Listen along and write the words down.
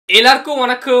எல்லாருக்கும்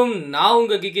வணக்கம். நான்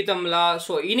உங்க Geekytamizha.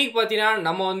 ஸோ இன்னைக்கு பார்த்தீங்கன்னா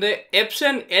நம்ம வந்து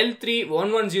Epson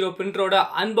L3110 பிரிண்டரோட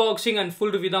unboxing and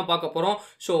full review தான் பார்க்க போறோம்.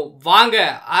 ஸோ வாங்க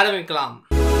ஆரம்பிக்கலாம்.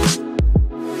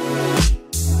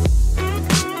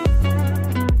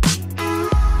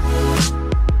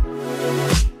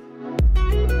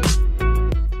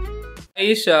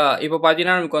 இப்போ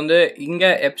பார்த்தீங்கன்னா நமக்கு வந்து இங்கே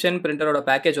எப்சன் பிரிண்டரோட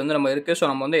பேக்கேஜ் வந்து நம்ம இருக்குது. ஸோ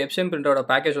நம்ம வந்து எப்சன் பிரிண்டரோட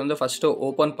பேக்கேஜ் வந்து ஃபஸ்ட்டு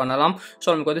ஓப்பன் பண்ணலாம். ஸோ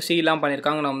நமக்கு வந்து சீலாம்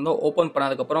பண்ணியிருக்காங்க. நம்ம வந்து ஓப்பன்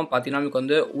பண்ணதுக்கப்புறம் பார்த்தீங்கன்னா நமக்கு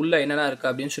வந்து உள்ளே என்னென்ன இருக்குது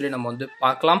அப்படின்னு சொல்லி நம்ம வந்து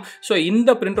பார்க்கலாம். ஸோ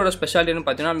இந்த பிரிண்டரோட ஸ்பெஷாலிட்டின்னு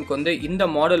பார்த்தீங்கன்னா நமக்கு வந்து இந்த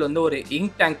மாடல் வந்து ஒரு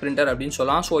இங்க் டேங்க் பிரிண்டர் அப்படின்னு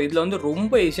சொல்லலாம். ஸோ இதில் வந்து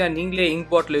ரொம்ப ஈஸியாக நீங்களே இங்க்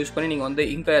பாட்டில் யூஸ் பண்ணி நீங்கள் வந்து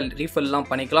இங்கை ரீஃபில்லாம்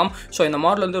பண்ணிக்கலாம். ஸோ இந்த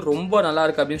மாடல் வந்து ரொம்ப நல்லா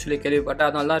இருக்குது அப்படின்னு சொல்லி கேள்விப்பட்டேன்.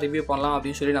 அதனால தான் ரிவ்யூ பண்ணலாம்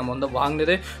அப்படின்னு சொல்லி நம்ம வந்து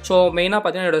வாங்கினது. ஸோ மெயினாக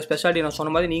பார்த்தீங்கன்னா என்னோட ஸ்பெஷாலிட்டி நான்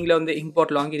சொன்ன மாதிரி நீங்களே வந்து இங்க்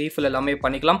பாட்டில் வாங்கி ரீஃபில் எல்லாமே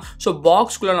பண்ணிக்கலாம். ஸோ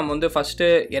பாக்ஸ்குள்ளே நம்ம வந்து ஃபஸ்ட்டு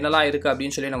என்னெல்லாம் இருக்குது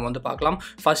அப்படின்னு சொல்லி நம்ம வந்து பார்க்கலாம்.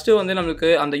 ஃபஸ்ட்டு வந்து நம்மளுக்கு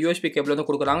அந்த யூஎஸ்பி கேபிள் வந்து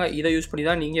கொடுக்குறாங்க. இதை யூஸ் பண்ணி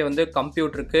தான் நீங்கள் வந்து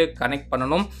கம்ப்யூட்டருக்கு கனெக்ட்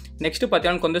பண்ணணும். நெக்ஸ்ட்டு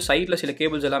பார்த்தீங்கன்னா வந்து சைடில் சில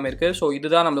கேபிள்ஸ் எல்லாமே இருக்குது. ஸோ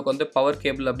இதுதான் நம்மளுக்கு வந்து பவர்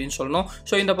கேபிள் அப்படின்னு சொல்லணும்.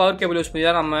 ஸோ இந்த பவர் கேபிள் யூஸ் பண்ணி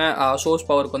தான் நம்ம சோர்ஸ்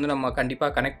பவருக்கு வந்து நம்ம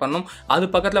கண்டிப்பாக கனெக்ட் பண்ணணும். அது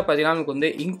பக்கத்தில் பார்த்தீங்கன்னா நமக்கு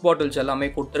வந்து இங்க் பாட்டில்ஸ் எல்லாமே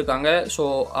கொடுத்துருக்காங்க. ஸோ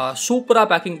சூப்பராக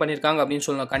பேக்கிங் பண்ணியிருக்காங்க அப்படின்னு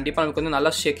சொல்லணும். கண்டிப்பாக நமக்கு வந்து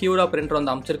நல்லா செக்யூராக பிரிண்டர்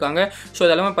வந்து அமைச்சிருக்காங்க. ஸோ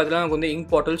இதெல்லாமே பார்த்தீங்கன்னா நமக்கு வந்து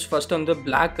இங்க் பாட்டில்ஸ் ஃபஸ்ட்டு வந்து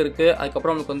பிளாக் இருக்குது,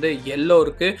 அதுக்கப்புறம் நமக்கு வந்து எல்லோ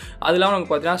இருக்குது, அது இல்லாமல்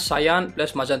நமக்கு பார்த்தீங்கன்னா சயான்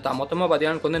ப்ளஸ் மஜந்தா மொத்தமாக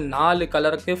பார்த்தீங்கன்னா நமக்கு வந்து 4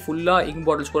 கலருக்கு ஃபுல்லாக இங்க்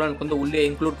பாட்டில்ஸ் கூட நமக்கு வந்து உள்ளே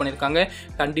இன்க்ளூட் பண்ணியிருக்காங்க.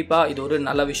 கண்டிப்பாக இது ஒரு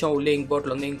நல்ல விஷயம். உள்ளே இங்க்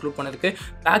பாட்டில் வந்து இன்க்ளூட் பண்ணியிருக்கு.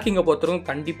 பேக்கிங்கை பொறுத்தவரைக்கும்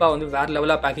கண்டிப்பாக வந்து வேறு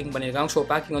லெவலாக பேக்கிங் பண்ணியிருக்காங்க. ஸோ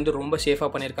பேக்கிங் வந்து ரொம்ப சேஃபாக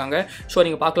பண்ணியிருக்காங்க. ஸோ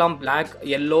நீங்கள் பார்க்கலாம் பிளாக்,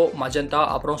 எல்லோ, மஜந்தா,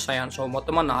 அப்புறம் சயான். ஸோ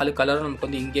மொத்தமாக 4 கலரும் நமக்கு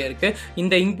வந்து இங்கே இருக்குது.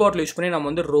 இந்த இங்க் பாட்டில் யூஸ் பண்ணி நம்ம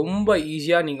வந்து ரொம்ப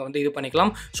ஈஸியாக நீங்கள் வந்து இது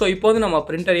பண்ணிக்கலாம். ஸோ இப்போ வந்து நம்ம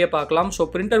பிரிண்டரையே பார்க்கலாம். ஸோ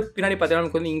பிரிண்டர் பின்னாடி பார்த்தீங்கன்னா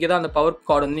நமக்கு வந்து இங்கே தான் அந்த பவர்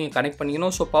கார்டு வந்து நீங்கள் கனெக்ட்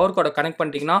பண்ணிக்கணும். ஸோ பவர் கார்டை கனெக்ட்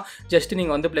பண்ணிட்டீங்கன்னா ஜஸ்ட்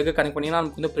நீங்கள் வந்து பிளக் கனெக்ட் பண்ணிங்கன்னா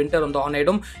நமக்கு வந்து பிரிண்டர் வந்து ஆன்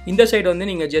ஆகிடும். இந்த சைடு வந்து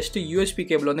நீங்கள் ஜஸ்ட் யூஎஸ்பி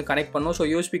கேபிள் வந்து கனெக்ட் பண்ணணும். ஸோ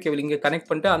யூஎஸ்பி கேபிள் இங்கே கனெக்ட்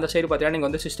பண்ணிட்டு அந்த சைடு பார்த்தீங்கன்னா நீங்கள்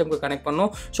வந்து சிஸ்டம்க்கு கனெக்ட்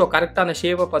பண்ணணும். ஸோ கரெக்டாக அந்த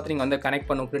ஷேப்பை பார்த்து நீங்கள் வந்து கனெக்ட்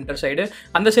பண்ணணும் பிரிண்டர் சைடு.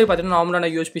 அந்த சைடு பார்த்தீங்கன்னா நார்மலான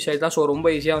யூஎஸ்பி சைடு தான். ஸோ ரொம்ப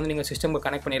ஈஸியாக வந்து நீங்கள் சிஸ்டம்க்கு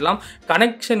கனெக்ட் பண்ணிடலாம்.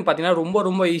 கனெக்ஷன் பார்த்தீங்கன்னா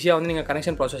ரொம்ப ஈஸியாக வந்து நீங்கள்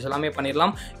கனெக்ஷன் ப்ராசஸ் எல்லாமே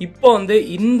பண்ணிடலாம். இப்போ வந்து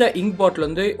இந்த இங்க் பாட்டில்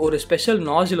வந்து ஒரு ஸ்பெஷல்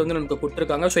நாசில் வந்து நமக்கு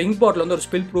கொடுத்துருக்காங்க. ஸோ இங்க் பாட்டில் வந்து ஒரு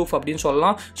ஸ்பில் ப்ரூஃப் அப்படின்னு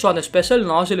சொல்லலாம். ஸோ அந்த ஸ்பெஷல்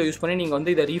நாசில் யூஸ் பண்ணி நீங்கள்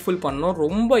வந்து இதை ரீஃபில் பண்ணணும்.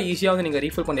 ரொம்ப ஈஸியாக வந்து நீங்கள்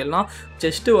ரீஃபில் பண்ணிடலாம்.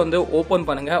 ஜஸ்ட்டு வந்து ஓப்பன்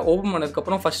பண்ணுங்கள். ஓப்பன்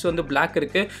பண்ணதுக்கப்புறம் ஃபஸ்ட்டு வந்து பிளாக்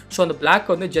இருக்குது. ஸோ அந்த பிளாக்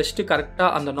வந்து ஜஸ்ட்டு கரெக்டாக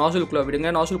அந்த நாசிலுக்குள்ளே விடுங்க.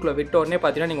 நாசிலுக்குள்ளே விட்ட உடனே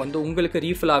பார்த்தீங்கன்னா நீங்கள் வந்து உங்களுக்கு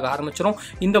ரீஃபில் ஆக ஆரம்பிச்சிடும்.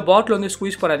 இந்த பாட்டில் வந்து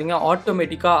ஸ்குவீஸ் பண்ணாதீங்க.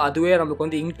 ஆட்டோமேட்டிக்காக அதுவே நமக்கு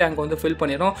வந்து இங்க் டேங்க் வந்து ஃபில்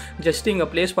பண்ணிடும். ஜஸ்ட் இங்கே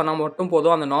ப்ளேஸ் பண்ணால் மட்டும்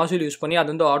போதும். அந்த நாசில் யூஸ் பண்ணி அது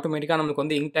வந்து ஆட்டோமேட்டிக்காக நமக்கு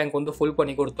வந்து இங்க் டேங்க் வந்து ஃபுல்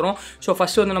பண்ணி கொடுத்துரும். ஸோ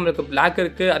ஃபஸ்ட்டு வந்து நம்மளுக்கு பிளாக்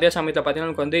இருக்குது. அதே சமயத்தில் பார்த்தீங்கன்னா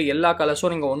நமக்கு வந்து எல்லா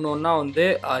கலர்ஸும் நீங்கள் ஒன்றா வந்து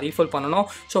ரீஃபில் பண்ணணும்.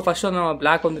 ஸோ ஃபஸ்ட்டு வந்து நம்ம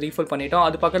பிளாக் வந்து ரீஃபில் பண்ணிட்டோம்.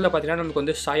 அது பக்கத்தில் பார்த்தீங்கன்னா நமக்கு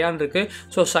வந்து சயான் இருக்குது.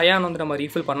 ஸோ சயான் வந்து நம்ம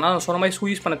ரீஃபில் பண்ணலாம். சொன்ன மாதிரி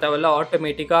ஸ்குவீஸ் பண்ண தேவையில்ல.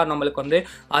 ஆட்டோமேட்டிக்காக நம்மளுக்கு வந்து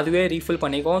அதுவே ரீஃபில்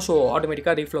பண்ணிக்கும். ஸோ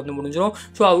ஆட்டோமேட்டிக்காக ரீஃபில் வந்து முடிஞ்சிடும்.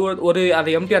 ஸோ அது அதை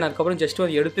எம்டி ஆனதுக்கப்புறம் ஜஸ்ட்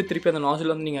வந்து எடுத்து திருப்பி அந்த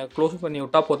நாசில் வந்து நீங்கள் க்ளோஸ் பண்ணி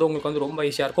விட்டால் போதும். உங்களுக்கு வந்து ரொம்ப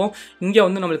ஈஸியாக இருக்கும். இங்கே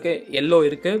வந்து நம்மளுக்கு எல்லோ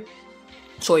இருக்குது.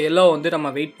 ஸோ எல்லோ வந்து நம்ம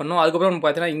வெயிட் பண்ணோம். அதுக்கப்புறம் நம்ம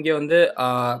பார்த்தீங்கன்னா இங்கே வந்து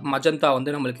மஜந்தா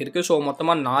வந்து நம்மளுக்கு இருக்குது. ஸோ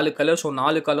மொத்தமாக 4 கலர். ஸோ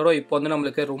 4 கலரும் இப்போ வந்து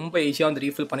நம்மளுக்கு ரொம்ப ஈஸியாக வந்து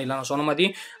ரீஃபில் பண்ணிடலாம். நான் சொன்ன மாதிரி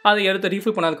அதை எடுத்து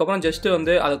ரீஃபில் பண்ணதுக்கப்புறம் ஜஸ்ட்டு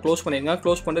வந்து அதை க்ளோஸ் பண்ணிடுங்க.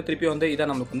 க்ளோஸ் பண்ணிட்டு திருப்பி வந்து இதை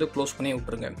நமக்கு வந்து க்ளோஸ் பண்ணி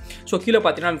விட்டுருங்க. ஸோ கீழே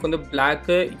பார்த்தீங்கன்னா நமக்கு வந்து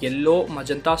பிளாக்கு, எல்லோ,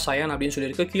 மஜந்தா, சயான் அப்படின்னு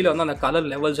சொல்லியிருக்கு. கீழே வந்து அந்த கலர்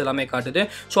லெவல்ஸ் எல்லாமே காட்டுது.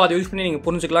 ஸோ அதை யூஸ் பண்ணி நீங்கள்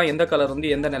புரிஞ்சுக்கலாம் எந்த கலர்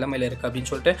வந்து எந்த நிலமையில் இருக்குது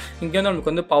அப்படின்னு சொல்லிட்டு. இங்கே வந்து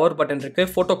நமக்கு வந்து பவர் பட்டன் இருக்குது.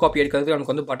 ஃபோட்டோ காப்பி எடுக்கிறதுக்கு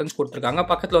நமக்கு வந்து பட்டன்ஸ் கொடுத்துருக்காங்க.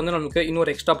 பக்கத்தில் வந்து நமக்கு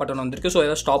இன்னொரு எக்ஸ்ட்ரா பட்டன் வந்துருக்கு. ஸோ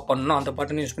எதாவது ஸ்டாப் பண்ணணும் அந்த பட்டன்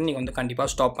யூஸ் பண்ணி நீங்கள் வந்து கண்டிப்பாக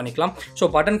ஸ்டாப் பண்ணிக்கலாம். ஸோ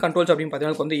பட்டன் கண்ட்ரோல்ஸ் அப்படின்னு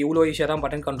பார்த்தீங்கன்னா வந்து இவ்வளோ ஈஸியாக தான்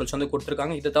பட்டன் கண்ட்ரோல்ஸ் வந்து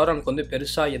கொடுத்துருக்காங்க. இதை தவிர நமக்கு வந்து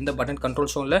பெருசாக எந்த பட்டன்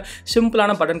கண்ட்ரோல்ஸும் இல்லை.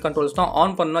 சிம்பிளான பட்டன் கண்ட்ரோல்ஸ் தான்.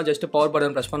 ஆன் பண்ணால் ஜஸ்ட் பவர்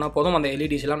பட்டன் ப்ரெஸ் பண்ணால் போதும். அந்த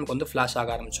எல்இடிஸ் எல்லாம் நமக்கு வந்து ஃப்ளாஷ்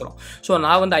ஆக ஆரம்பிச்சிடும். ஸோ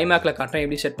நான் வந்து ஐமேக்கில் காட்டுறேன்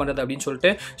எப்படி செட் பண்ணுறது அப்படின்னு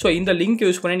சொல்லிட்டு. ஸோ இந்த லிங்க்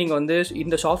யூஸ் பண்ணி நீங்கள் வந்து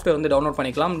இந்த சாஃப்ட்வேர் வந்து டவுன்லோட்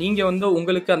பண்ணிக்கலாம். நீங்கள் வந்து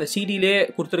உங்களுக்கு அந்த சிடிலே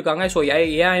கொடுத்துருக்காங்க. ஸோ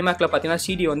ஏன் ஐமேக்கில் பார்த்தீங்கன்னா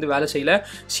சிடி வந்து வேலை செய்யலை.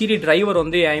 சிடி டிரைவர்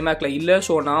வந்து ஐமேக்கில் இல்லை.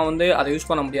 ஸோ நான் வந்து அதை யூஸ்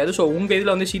பண்ண முடியாது. ஸோ உங்கள்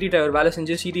இதில் வந்து சிடி டிரைவர் வேலை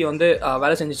செஞ்சு சிடி வந்து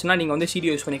வேலை செஞ்சிச்சுன்னா நீங்கள் வந்து சிடி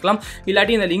யூஸ் பண்ணிக்கலாம்.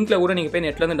 இல்லாட்டி இந்த லிங்க்ல கூட நீங்கள் போய்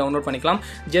நெட்லேருந்து டவுன்லோட் பண்ணிக்கலாம்.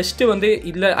 ஜஸ்ட் வந்து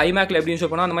இதில் ஐமேக்கில் எப்படி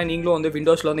இன்ஸ்டால் பண்ணால் அந்த மாதிரி நீங்களும் வந்து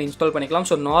விண்டோஸில் வந்து இன்ஸ்டால் பண்ணிக்கலாம்.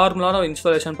 ஸோ நார்மலான ஒரு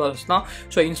இன்ஸ்டாலேஷன் ப்ராசஸ் தான்.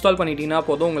 ஸோ இன்ஸ்டால் பண்ணிட்டீங்கன்னா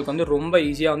போதும். உங்களுக்கு வந்து ரொம்ப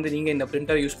ஈஸியாக வந்து நீங்கள் இந்த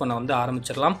பிரிண்டர் யூஸ் பண்ண வந்து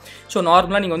ஆரம்பிச்சிடலாம். ஸோ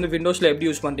நார்மலாக நீங்கள் வந்து விண்டோஸில் எப்படி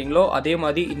யூஸ் பண்ணுறீங்களோ அதே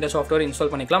மாதிரி இந்த சாஃப்ட்வேர்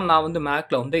இன்ஸ்டால் பண்ணிக்கலாம். நான் வந்து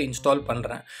மேக்கில் வந்து இன்ஸ்டால்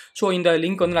பண்ணுறேன். ஸோ இந்த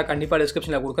லிங்க் வந்து நான் கண்டிப்பாக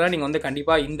டிஸ்கிரிப்ஷனில் கொடுக்குறேன். நீங்கள் வந்து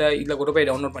கண்டிப்பாக இதில் கூட போய்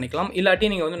டவுன்லோட் பண்ணிக்கலாம்.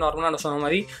 இல்லாட்டி நீங்கள் வந்து நார்மலாக நான் சொன்ன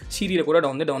மாதிரி சிடியில் கூட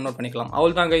வந்து டவுன்லோட் பண்ணிக்கலாம்.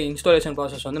 அவ்வளோ தாங்க இன்ஸ்டாலேஷன்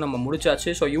ப்ராசஸ் வந்து நம்ம முடிச்சாச்சு.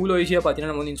 ஸோ இவ்வளோ ஈஸியாக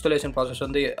பார்த்தீங்கன்னா நம்ம வந்து இன்ஸ்டாலேஷன் ப்ராசஸ்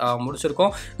வந்து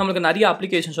முடிச்சிருக்கோம். நம்மளுக்கு நிறைய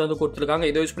அப்ளிகேஷன்ஸ் வந்து கொடுத்துருக்காங்க.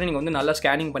 இதை யூஸ் பண்ணி நீங்கள் வந்து நல்லா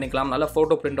ஸ்கேனிங் பண்ணிக்கலாம், நல்லா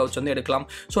ஃபோட்டோ பிரிண்ட் அவுட்ஸ் வந்து எடுக்கலாம்.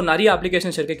 ஸோ நிறைய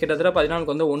அப்ளிகேஷன்ஸ் இருக்குது. கிட்டத்தட்ட பார்த்தீங்கன்னா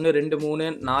நமக்கு வந்து 1 2 3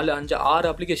 4 5 6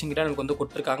 அப்ளிகேஷன் கிட்ட நமக்கு வந்து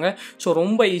கொடுத்துருக்காங்க. ஸோ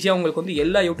ரொம்ப ஈஸியாக உங்களுக்கு வந்து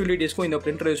எல்லா யூட்டிலிட்டிஸ்க்கும் இந்த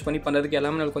பிரிண்டர் யூஸ் பண்ணி பண்ணுறதுக்கு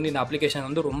எல்லாமே நமக்கு வந்து இந்த அப்ளிகேஷன்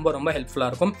வந்து ரொம்ப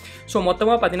ஹெல்ப்ஃபுல்லாக இருக்கும். ஸோ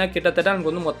மொத்தமாக பார்த்தீங்கன்னா கிட்டத்தட்ட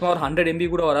நமக்கு வந்து மொத்தமாக ஒரு 100 MB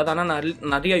கூட வராது. ஆனால்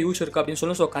நிறைய யூஸ் இருக்குது அப்படின்னு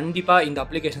சொல்லணும். ஸோ கண்டிப்பாக இந்த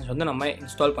அப்ளிகேஷன்ஸ் வந்து நம்ம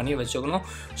இன்ஸ்டால் பண்ணி வச்சுக்கணும்.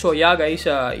 ஸோ கைஸ்,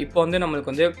 இப்போ வந்து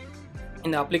நம்மளுக்கு வந்து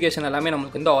இந்த அப்ளிகேஷன் எல்லாமே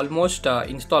நமக்கு வந்து ஆல்மோஸ்ட்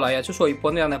இன்ஸ்டால் ஆயாச்சு. ஸோ இப்போ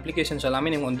வந்து அந்த அப்ளிகேஷன்ஸ் எல்லாமே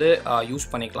நீங்கள் வந்து யூஸ்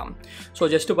பண்ணிக்கலாம். ஸோ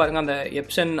ஜஸ்ட்டு பாருங்கள், அந்த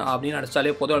எப்சன் அப்படின்னு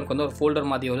அடிச்சாலே போதும் நமக்கு வந்து ஒரு ஃபோல்டர்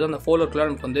மாதிரி வருது. அந்த ஃபோல்டருக்குள்ளே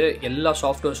நமக்கு வந்து எல்லா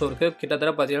சாஃப்ட்வேர்ஸும் இருக்குது.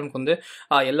 கிட்டத்தட்ட பார்த்தீங்கன்னா நமக்கு வந்து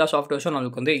எல்லா சாஃப்ட்வேர்ஸும்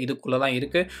நமக்கு வந்து இதுக்குள்ளே தான்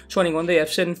இருக்குது. ஸோ நீங்கள் வந்து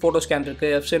எப்சன் ஃபோட்டோ ஸ்கேன்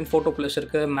இருக்குது, எப்சன் ஃபோட்டோ ப்ளஸ்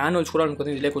இருக்குது, மேனுவல்ஸ் கூட நமக்கு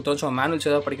வந்து இதிலே கொடுத்துரும். ஸோ மேனுவல்ஸ்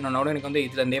ஏதாவது படிக்கணும்னா கூட எனக்கு வந்து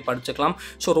இதுலேருந்தே படிச்சுக்கலாம்.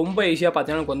 ஸோ ரொம்ப ஈஸியாக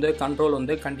பார்த்தீங்கன்னா நமக்கு வந்து கண்ட்ரோல்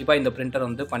வந்து கண்டிப்பாக இந்த பிரிண்டர்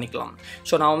வந்து பண்ணிக்கலாம்.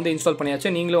 ஸோ நான் வந்து இன்ஸ்டால்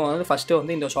பண்ணியாச்சு. நீங்களும் வந்து ஃபஸ்ட்டு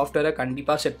வந்து இந்த சாஃப்ட்வேரை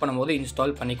கண்டிப்பாக செட் பண்ணும்போது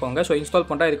இன்ஸ்டால் பண்ணிக்கோங்க. ஸோ இன்ஸ்டால்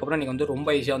பண்ணுறா இதுக்கப்புறம் நீங்கள் வந்து ரொம்ப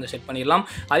ஈஸியாக வந்து செட் பண்ணிடலாம்.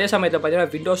 அதே சமயத்தில்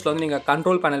பார்த்தீங்கன்னா விண்டோஸில் வந்து நீங்கள்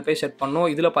கண்ட்ரோல் பேனல் போய் செட் பண்ணணும்.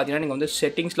 இதில் பார்த்தீங்கன்னா நீங்கள் வந்து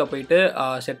செட்டிங்ஸில் போயிட்டு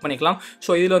செட் பண்ணிக்கலாம்.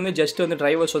 ஸோ இதில் வந்து ஜஸ்ட் வந்து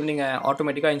டிரைவர்ஸ் வந்து நீங்கள்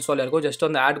ஆட்டோமேட்டிக்காக இன்ஸ்டால் இருக்கும். ஜஸ்ட்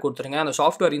வந்து ஆட் கொடுத்துருங்க. அந்த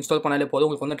சாஃப்ட்வேர் இன்ஸ்டால் பண்ணாலே போதும்,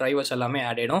 உங்களுக்கு வந்து டிரைவர்ஸ் எல்லாமே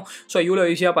ஆட் ஆகிடும். ஸோ இவ்வளோ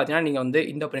ஈஸியாக பார்த்தீங்கன்னா நீங்கள் வந்து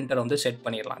இந்த பிரிண்டர் வந்து செட்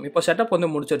பண்ணிடலாம். இப்போ செட்டப் வந்து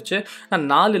முடிச்சிருச்சு. நான்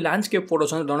 4 லேண்ட்ஸ்கேப்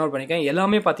ஃபோட்டோஸ் வந்து டவுன்லோட் பண்ணிக்கேன்.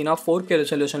 எல்லாமே பார்த்தீங்கன்னா 4K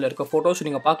ரெசல்யூஷனில் இருக்க ஃபோட்டோஸ்.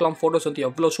 நீங்கள் பார்க்கலாம் ஃபோட்டோஸ் வந்து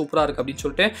எவ்வளோ சூப்பராக இருக்குது அப்படின்னு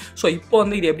சொல்லிட்டு. ஸோ இப்போ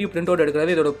வந்து இது எப்படி பிரிண்ட் அவுட்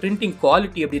எடுக்கிறது, இதோட பிரிண்டிங்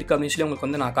குவாலிட்டி எப்படி இருக்குது அப்படின்னு சொல்லி உங்களுக்கு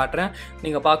வந்து நான் காட்டுறேன்.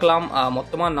 நீங்கள் பார்க்கலாம்,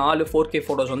 மொத்தமாக 4 4K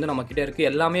ஃபோட்டோஸ் வந்து நம்ம கிட்டே இருக்குது.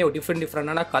 எல்லாமே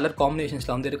டிஃப்ரெண்டான கலர்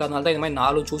காம்பினேஷன்ஸில் வந்து இருக்குது. அதனால தான் இந்த மாதிரி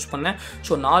 4 சூஸ் பண்ணேன்.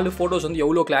 ஸோ 4 ஃபோட்டோஸ் வந்து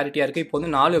எவ்வளோ கிளாரிட்டியாக இருக்குது. இப்போ வந்து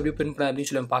 4 எப்படி பிரிண்ட் பண்ண அப்படின்னு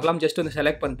சொல்லி பார்க்கலாம். ஜஸ்ட் வந்து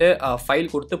செலக்ட் பண்ணிட்டு ஃபைல்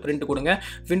கொடுத்து பிரிண்ட் கொடுங்க.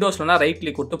 விண்டோஸ்லனா ரைட்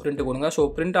கிளிக் கொடுத்து பிரிண்ட் கொடுங்க. ஸோ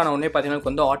பிரிண்ட் ஆன உடனே பார்த்தீங்கன்னா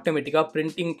வந்து ஆட்டோமேட்டிக்காக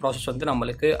பிரிண்டிங் ப்ராசஸ் வந்து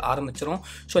நம்மளுக்கு ஆரம்பிச்சிடும்.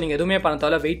 ஸோ நீங்கள் எதுவுமே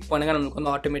பண்ணதால வெயிட் பண்ணுங்கள், நம்மளுக்கு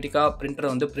வந்து ஆட்டோமேட்டிக்காக பிரிண்டர்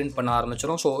வந்து பிரிண்ட் பண்ண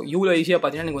ஆரம்பிச்சிடும். ஸோ இவ்வளோ ஈஸியாக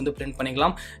பார்த்தீங்கன்னா நீங்கள் வந்து பிரிண்ட்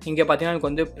பண்ணிக்கலாம். இங்கே பார்த்தீங்கன்னா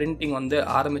எனக்கு வந்து பிரிண்டிங் வந்து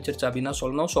ஆரம்பிச்சிருச்சு அப்படின்னு தான்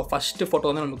சொல்லணும். ஸோ ஃபஸ்ட்டு ஃபோட்டோ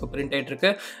வந்து நமக்கு பிரிண்ட் ஆகிட்டு இருக்கு.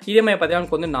 இதே மாதிரி பார்த்தீங்கன்னா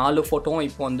நமக்கு வந்து 4 ஃபோட்டோவும்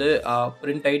இப்போ வந்து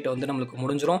பிரிண்ட் ஆகிட்டு வந்து நம்மளுக்கு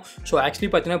முடிஞ்சிடும். ஸோ ஆக்சுவலி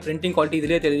பார்த்தீங்கன்னா பிரிண்டிங் குவாலிட்டி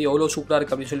இதிலே தெரியுது எவ்வளோ சூப்பராக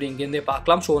இருக்குது அப்படின்னு சொல்லி இங்கேருந்தே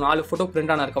பார்க்கலாம். ஸோ 4 ஃபோட்டோ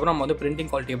பிரிண்ட் ஆனதுக்கப்புறம் நம்ம வந்து பிரிண்டிங்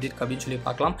குவாலிட்டி எப்படி இருக்குது அப்படின்னு சொல்லி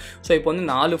பார்க்கலாம். ஸோ இப்போ வந்து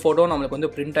 4 ஃபோட்டோ நம்மளுக்கு வந்து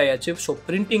பிரிண்ட் ஆயாச்சு. ஸோ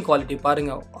பிரிண்டிங் குவாலிட்டி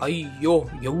பாருங்கள், ஐயோ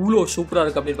எவ்வளோ சூப்பராக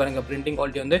இருக்குது அப்படின்னு பாருங்கள். பிரிண்டிங்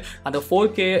குவாலிட்டி வந்து அந்த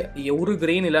 4K ஒரு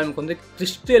கிரெயின் இல்லை, நமக்கு வந்து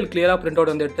கிறிஸ்டல் கிளியராக பிரிண்ட்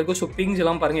அவுட் வந்து எடுத்துருக்கு. ஸோ பிங்ஸ்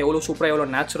எல்லாம் பாருங்கள் எவ்வளோ சூப்பராக எவ்வளோ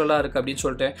நேச்சுரலாக இருக்குது அப்படின்னு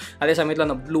சொல்லிட்டு. அதே சமயத்தில்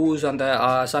அந்த ப்ளூஸ் அந்த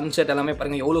சன்செட் எல்லாமே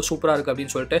பாருங்கள் எவ்வளோ சூப்பராக இருக்குது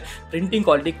அப்படின்னு சொல்லிட்டு. பிரிண்டிங்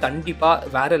குவாலிட்டி கண்டிப்பாக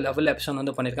வேறு லெவல் எப்சன்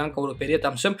வந்து பண்ணியிருக்காங்க. ஒரு பெரிய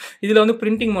தம்சம். இதில் வந்து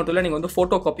பிரிண்டிங் மட்டும் இல்லை, நீங்கள் வந்து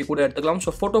ஃபோட்டோ காப்பி கூட எடுத்துக்கலாம்.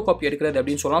 ஸோ ஃபோட்டோ காப்பி எடுக்கிறது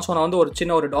அப்படின்னு சொல்லலாம். ஸோ நான் வந்து ஒரு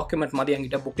சின்ன ஒரு டாக்குமெண்ட் மாதிரி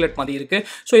என்கிட்ட புக்லெட் மாதிரி இருக்குது.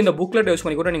 ஸோ இந்த புக்லெட் யூஸ்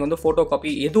பண்ணி கூட நீங்கள் வந்து ஃபோட்டோ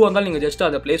காப்பி எதுவாக இருந்தாலும் நீங்கள் ஜஸ்ட்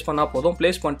அதை ப்ளேஸ் பண்ணால் போதும்.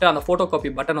 ப்ளேஸ் பண்ணிட்டு அந்த ஃபோட்டோ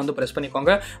காப்பி பட்டன் வந்து ப்ரெஸ்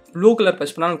பண்ணிக்கோங்க. ப்ளூ கலர்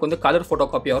ப்ரெஸ் பண்ணால் உங்களுக்கு வந்து கலர் ஃபோட்டோ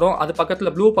காப்பி வரும். அது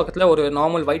பக்கத்தில் ப்ளூ பக்கத்தில் ஒரு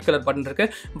நார்மல் ஒயிட் கலர் பட்டன் இருக்குது.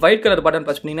 ஒயிட் கலர் பட்டன்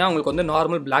ப்ரெஸ் பண்ணிங்கன்னா உங்களுக்கு வந்து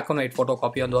normal black and white photo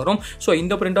copy வந்து வரும். ஸோ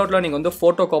இந்த பிரிண்ட் அவுட்டில் நீங்கள் வந்து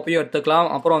ஃபோட்டோ காப்பியும் எடுத்துக்கலாம்,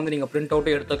 அப்புறம் வந்து நீங்கள் பிரிண்ட்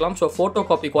அவுட்டும் எடுத்துக்கலாம். ஸோ ஃபோட்டோ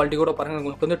காப்பி குவாலிட்டி கூட பாருங்கள்,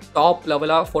 உங்களுக்கு வந்து டாப்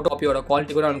லெவலாக ஃபோட்டோ காப்பியோட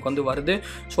குவாலிட்டி கூட நமக்கு வந்து வருது.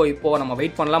 ஸோ இப்போது நம்ம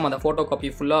வெயிட் பண்ணலாம், அந்த ஃபோட்டோ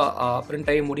காப்பி ஃபுல்லாக பிரிண்ட்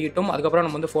ஆகி முடியட்டும். அதுக்கப்புறம்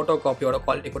நம்ம வந்து ஃபோட்டோ காப்பியோட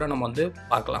குவாலிட்டி கூட நம்ம வந்து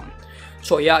பார்க்கலாம்.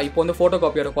 ஸோ இப்போ வந்து ஃபோட்டோ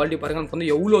காப்பியோட குவாலிட்டி பாருங்கள், நமக்கு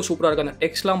வந்து எவ்வளோ சூப்பராக இருக்குது. அந்த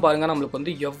டெக்ஸ்ட்லாம் பாருங்கள், நம்மளுக்கு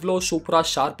வந்து எவ்வளோ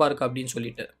சூப்பராக ஷார்ப்பாக இருக்குது அப்படின்னு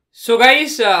சொல்லிட்டு. ஸோ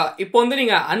கைஸ், இப்போ வந்து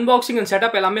நீங்கள் அன்பாக்சிங் அண்ட்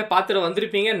செட்டப் எல்லாமே பார்த்துட்டு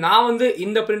வந்திருப்பீங்க. நான் வந்து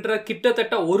இந்த பிரிண்டரை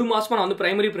கிட்டத்தட்ட 1 மாதமாக நான் வந்து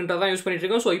பிரைமரி பிரிண்டர் தான் யூஸ் பண்ணிட்டு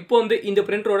இருக்கேன். ஸோ இப்போ வந்து இந்த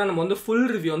பிரிண்டரோட நம்ம வந்து ஃபுல்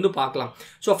ரிவ்யூ வந்து பார்க்கலாம்.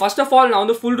 ஸோ ஃபர்ஸ்ட் ஆஃப் ஆல் நான்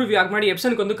வந்து ஃபுல் ரிவ்யூ ஆக முன்னாடி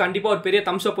எப்சனுக்கு வந்து கண்டிப்பாக ஒரு பெரிய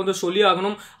தம்ஸ் அப் வந்து சொல்லி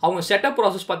ஆகணும். அவங்க செட்டப்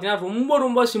ப்ராசஸ் பார்த்தீங்கன்னா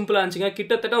ரொம்ப சிம்பிளாக இருந்துச்சுங்க.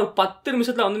 கிட்டத்தட்ட ஒரு 10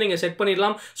 நிமிஷத்தில் வந்து நீங்கள் செட்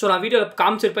பண்ணிடலாம். ஸோ நான் வீடியோவில்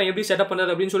காமிச்சிருப்பேன் எப்படி செட்டப்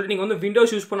பண்ணுறது அப்படின்னு சொல்லிட்டு. நீங்கள் வந்து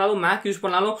விண்டோஸ் யூஸ் பண்ணாலும் மேக் யூஸ்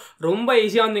பண்ணாலும் ரொம்ப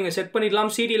ஈஸியாக வந்து நீங்கள் செட்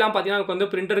பண்ணிடலாம். சிடிலாம் பார்த்தீங்கன்னா வந்து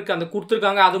பிரிண்டருக்கு அந்த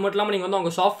கொடுத்துருக்காங்க. அது மட்டும் இல்லாமல் நீங்கள் வந்து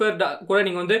அவங்க சாஃப்ட்வேர் கூட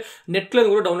நீங்கள் வந்து நெட்ல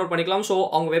கூட டவுன்லோட் பண்ணிக்கலாம். ஸோ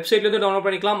அவங்க வெப்சைட்ல இருந்து டவுன்லோட்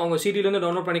பண்ணிக்கலாம், அவங்க சிடில இருந்து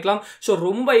டவுன்லோட் பண்ணிக்கலாம். ஸோ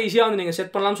ரொம்ப ஈஸியாக வந்து நீங்கள் செட்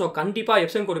பண்ணலாம். ஸோ கண்டிப்பாக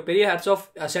எப்சனுக்கு ஒரு பெரிய ஹேட்ஸ் ஆஃப்.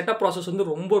 செட்டப் ப்ராசஸ் வந்து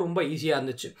ரொம்ப ஈஸியாக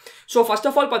இருந்துச்சு. ஸோ ஃபர்ஸ்ட்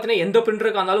ஆஃப் ஆல் பார்த்தீங்கன்னா எந்த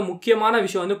பிரிண்டருக்கு இருந்தாலும் முக்கியமான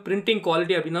விஷயம் வந்து பிரிண்டிங்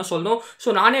குவாலிட்டி அப்படின்னு தான் சொல்லணும்.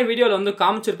 ஸோ நானே வீடியோவில் வந்து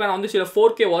காமிச்சிருப்பேன். நான் வந்து சில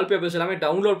 4K வால்பேப்பர்ஸ் எல்லாமே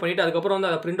டவுன்லோட் பண்ணிட்டு அதுக்கப்புறம் வந்து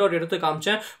அதை பிரிண்ட் அவுட் எடுத்து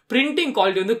காமிச்சேன். பிரிண்டிங்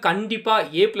குவாலிட்டி வந்து கண்டிப்பாக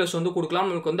A+ வந்து கொடுக்கலாம்.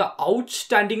 நமக்கு வந்து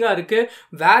அவுட்ஸ்டாண்டிங்காக இருக்குது.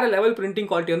 வேற லெவல் பிரிண்டிங்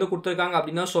குவாலிட்டி வந்து கொடுத்துருக்காங்க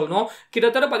அப்படின்னு தான் சொல்லணும்.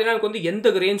 கிட்டத்தட்ட பார்த்தீங்கன்னா எனக்கு வந்து எந்த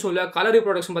கிரெயின்ஸ் இல்லை, கலர்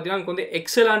ரிப்ரொடக்ஷன் பார்த்தீங்கன்னா எனக்கு வந்து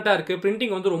எக்ஸலண்டா இருக்கு.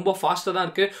 பிரிண்டிங் வந்து ரொம்ப ஃபாஸ்டா தான்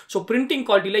இருக்கு. ஸோ பிரிண்டிங்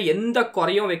குவாலிட்டியில எந்த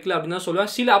குறையும் வைக்கல அப்படின்னு தான்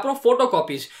சொல்லுவேன். அப்புறம் ஃபோட்டோ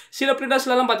காப்பீஸ், சில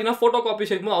பிரிண்டர்ஸ்லாம் பார்த்தீங்கன்னா ஃபோட்டோ காப்பீஸ்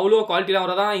இருக்கும்போது அவ்வளோ குவாலிட்டிலாம்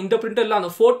வரதா. இந்த பிரிண்டர்ல அந்த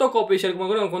ஃபோட்டோ காப்பீஸ்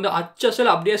இருக்கும்போது நமக்கு வந்து அச்சசல்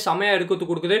அப்படியே செமையா எடுக்கிறது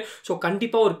கொடுக்குது. ஸோ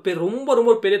கண்டிப்பாக ஒரு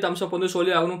ரொம்ப பெரிய தம்ஸ் அப் வந்து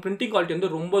சொல்லி ஆகணும். பிரிண்டிங் குவாலிட்டி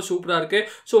வந்து ரொம்ப சூப்பரா இருக்கு.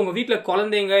 ஸோ உங்க வீட்டில்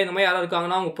குழந்தைங்க இந்த மாதிரி யாராவது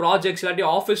இருக்காங்கன்னா, உங்க ப்ராஜெக்ட்ஸ் இல்லாட்டி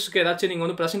ஆஃபீஸ்க்கு ஏதாச்சும் நீங்க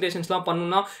வந்து ப்ரெசன்டேஷன்ஸ்லாம்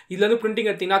பண்ணணும்னா இதுல இருந்து பிரிண்டிங்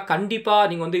எடுத்தீங்கன்னா கண்டிப்பா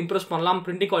நீங்க வந்து இம்ப்ரெஸ் பண்ணலாம்.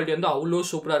 பிரிண்டிங் குவாலிட்டி வந்து அவ்வளோ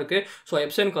சூப்பரா இருக்கு. ஸோ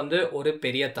எப்சனுக்கு வந்து ஒரு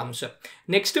பெரிய பெரிய தம்ஸ் அப்.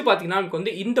 நெக்ஸ்ட் பார்த்தீங்கன்னா நமக்கு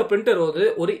வந்து இந்த பிரிண்டர் வந்து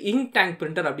ஒரு இங்க் டேங்க்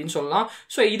பிரிண்டர் அப்படின்னு சொல்லலாம்.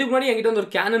 ஸோ இதுக்கு முன்னாடி என்கிட்ட வந்து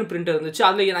ஒரு கேனன் பிரிண்டர் இருந்துச்சு.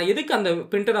 அதில் நான் எதுக்கு அந்த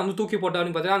பிரிண்டரை வந்து தூக்கி போட்டேன்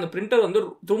அப்படின்னு பார்த்தீங்கன்னா, அந்த பிரிண்டர் வந்து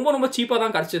ரொம்ப சீப்பாக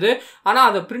தான் கிடச்சிது. ஆனால்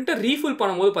அந்த பிரிண்டர் ரீஃபில்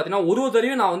பண்ணும்போது பார்த்தீங்கன்னா ஒரு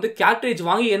தடவையும் நான் வந்து கேட்ரேஜ்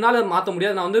வாங்கி என்னால் மாற்ற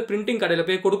முடியாது. நான் வந்து பிரிண்டிங் கடையில்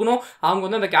போய் கொடுக்கணும். அவங்க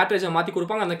வந்து அந்த கேட்ரேஜை மாற்றி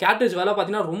கொடுப்பாங்க. அந்த கேட்ரேஜ் விலை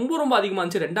பார்த்தீங்கன்னா ரொம்ப அதிகமாக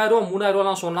இருந்துச்சு. 2000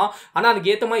 3000 சொன்னா. ஆனால்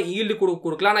அதுக்கு ஏற்ற மாதிரி ஈல்டு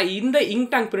கொடுக்கலாம். ஆனால் இந்த இங்க்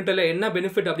டேங்க் பிரிண்டரில் என்ன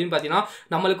பெனிஃபிட் அப்படின்னு பார்த்தீங்கன்னா,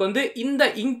 நம்மளுக்கு வந்து இந்த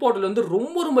இங்க் பாட்டில் வந்து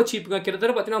ரொம்ப சீப்புங்க.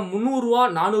 கிட்டத்தட்ட பார்த்தீங்கன்னா 300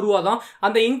 400 தான்.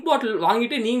 அந்த இங்க் பாட்டில்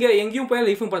வாங்கிட்டு நீங்கள் எங்கேயும் போய்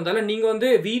ரீஃபில் பண்ணுறதால நீங்கள் வந்து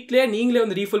நீங்களே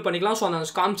வந்து ரீஃபில் பண்ணிக்கலாம். ஸோ அந்த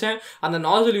காமிச்சேன் அந்த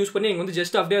நாசல் யூஸ் பண்ணி நீங்கள் வந்து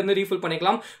ஜஸ்ட் அப்படியே வந்து ரீஃபில்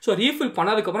பண்ணிக்கலாம். ஸோ ரீஃபில்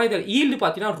பண்ணதுக்கப்புறம் இதில் ஈல்டு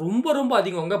பார்த்தீங்கன்னா ரொம்ப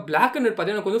அதிகங்க. பிளாக் அண்ட் ரெட்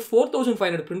பார்த்தீங்கன்னா எனக்கு வந்து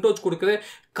 4500 பிரிண்ட் அவுட்ஸ் கொடுக்குது.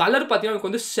 கலர் பார்த்தீங்கன்னா எனக்கு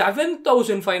வந்து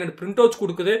 7500 பிரிண்ட் அவுட்ஸ்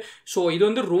கொடுக்குது. ஸோ இது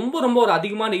வந்து ரொம்ப ஒரு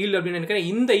அதிகமான ஈல்டு அப்படின்னு நினைக்கிறேன்.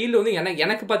 இந்த ஈல்டு வந்து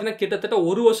எனக்கு பார்த்தீங்கன்னா கிட்டத்தட்ட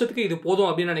ஒரு வருஷத்துக்கு இது போதும்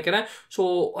அப்படின்னு நினைக்கிறேன். ஸோ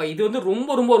இது வந்து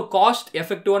ரொம்ப ஒரு காஸ்ட்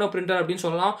எஃபெக்டிவான பிரிண்டர் அப்படின்னு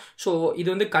சொல்லலாம். ஸோ இது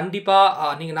வந்து கண்டிப்பாக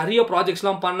நீங்கள் நிறைய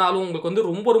ப்ராஜெக்ட்ஸ்லாம் பண்ணாலும் உங்களுக்கு வந்து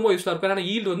ரொம்ப யூஸ்ஃபுல்லாக இருக்கும். ஏன்னா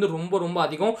ஈல்டு வந்து ரொம்ப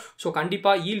அதிகம். ஸோ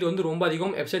கண்டிப்பாக ஈல்டு வந்து ரொம்ப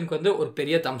அதிகம். எப்சனுக்கு வந்து ஒரு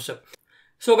பெரிய தம்ஸ் அப்.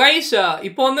 ஸோ கைஸ்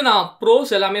இப்போ வந்து நான் ப்ரோஸ்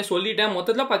எல்லாமே சொல்லிட்டேன்.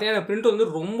 மொத்தத்தில் பார்த்தீங்கன்னா பிரிண்ட் வந்து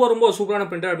ரொம்ப சூப்பரான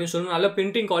பிரிண்டர் அப்படின்னு சொல்லணும். நல்ல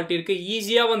பிரிண்டிங் குவாலிட்டி இருக்குது.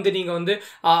 ஈஸியாக வந்து நீங்கள் வந்து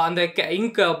அந்த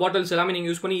இங்க் பாட்டில்ஸ் எல்லாமே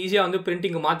நீங்கள் யூஸ் பண்ணி ஈஸியாக வந்து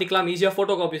பிரிண்டிங் மாற்றிக்கலாம். ஈஸியாக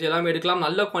ஃபோட்டோ காப்பீஸ் எல்லாமே எடுக்கலாம்.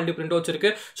 நல்ல குவாலிட்டி பிரிண்ட் அவுட்ஸ்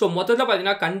இருக்குது. ஸோ மொத்தத்தில்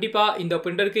பார்த்தீங்கன்னா கண்டிப்பாக இந்த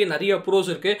பிரிண்டருக்கு நிறைய ப்ரோஸ்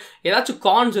இருக்குது. ஏதாச்சும்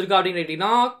கான்ஸ் இருக்குது அப்படின்னு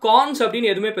கேட்டிங்கன்னா, கான்ஸ்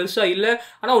அப்படின்னு எதுவுமே பெருசாக இல்லை.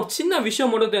 ஆனால் ஒரு சின்ன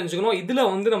விஷயம் மட்டும் தெரிஞ்சுக்கணும். இதில்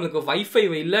வந்து நம்மளுக்கு வைஃபை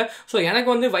இல்லை. ஸோ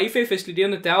எனக்கு வந்து வைஃபை ஃபெசிலிட்டி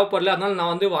வந்து தேவைப்படல. அதனால்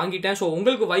நான் வந்து வாங்கிட்டேன். ஸோ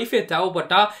உங்களுக்கு வைஃபை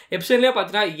தேவைப்பட்டா எப்சன்லேயே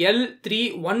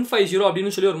L3110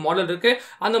 அப்படின்னு சொல்லி ஒரு மாடல் இருக்கு.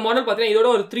 அந்த மாடல் பார்த்தீங்கன்னா இதோட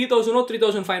ஒரு 3000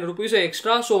 3500 rupees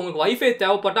எக்ஸ்ட்ரா. ஸோ உங்களுக்கு வைஃபை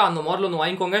தேவைப்பட்டா அந்த மாடல் வந்து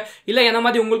வாங்கிக்கோங்க. இல்லை என்ன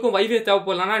மாதிரி உங்களுக்கும் வைஃபை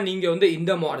தேவைப்படலன்னா நீங்கள் வந்து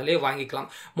இந்த மாடலே வாங்கிக்கலாம்.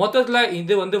 மொத்தத்தில்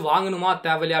இது வந்து வாங்கணுமா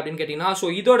தேவையில்லையா அப்படின்னு கேட்டிங்கன்னா, ஸோ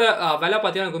இதோட விலை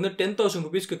பார்த்தீங்கன்னா எனக்கு வந்து 10,000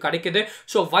 rupeesக்கு கிடைக்குது.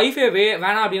 ஸோ வைஃபை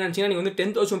வேணாம் அப்படின்னு நினச்சிங்கன்னா நீங்கள் வந்து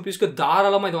 10,000 rupeesக்கு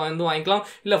தாராளமாக இது வந்து வாங்கிக்கலாம்.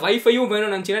 இல்லை வைஃபையும்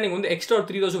வேணும்னு நினச்சிங்கன்னா நீங்கள் வந்து எக்ஸ்ட்ரா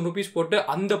 3000 rupees போட்டு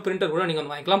அந்த பிரிண்டர் கூட நீங்கள்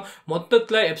வந்து வாங்கிக்கலாம்.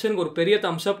 மொத்தத்தில் எப்சனுக்கு ஒரு பெரிய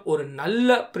தம்ஸ் அப். ஒரு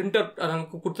நல்ல பிரிண்டர்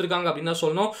கொடுத்துருக்காங்க அப்படின்னு தான்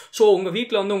சொல்லணும். ஸோ உங்கள்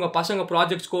வீட்டில் வந்து உங்கள் பசங்க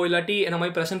ப்ராஜெக்ட்ஸ்க்கோ இல்லாட்டி இந்த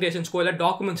மாதிரி ப்ரெசன்டேஷன்ஸ்க்கோ இல்லை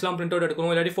டாக்குமெண்ட்ஸ்லாம் பிரிண்ட் அவுட்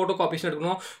எடுக்கணும், இல்லாட்டி ஃபோட்டோ காப்பீஸ்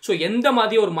எடுக்கணும். ஸோ எந்த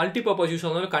மாதிரி ஒரு மல்டி பர்பஸ் யூஸ்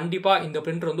ஆனாலும் கண்டிப்பாக இந்த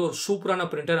பிரிண்டர் வந்து ஒரு சூப்பரான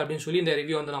பிரிண்டர் அப்படின்னு சொல்லி இந்த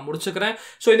ரிவ்யூ வந்து நான் முடிச்சுக்கிறேன்.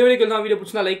 ஸோ இந்த வீடியோ தான் வீடியோ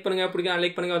பிடிச்சா லைக் பண்ணுங்க,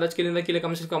 லைக் பண்ணுங்க, ஏதாச்சும் கீழே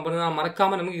கமெண்ட்ஸ் பண்ணுங்க.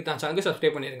 மறக்காம நமக்கு சேனலுக்கு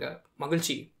சப்ஸ்கிரைப் பண்ணிருங்க.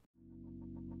 மகிழ்ச்சி.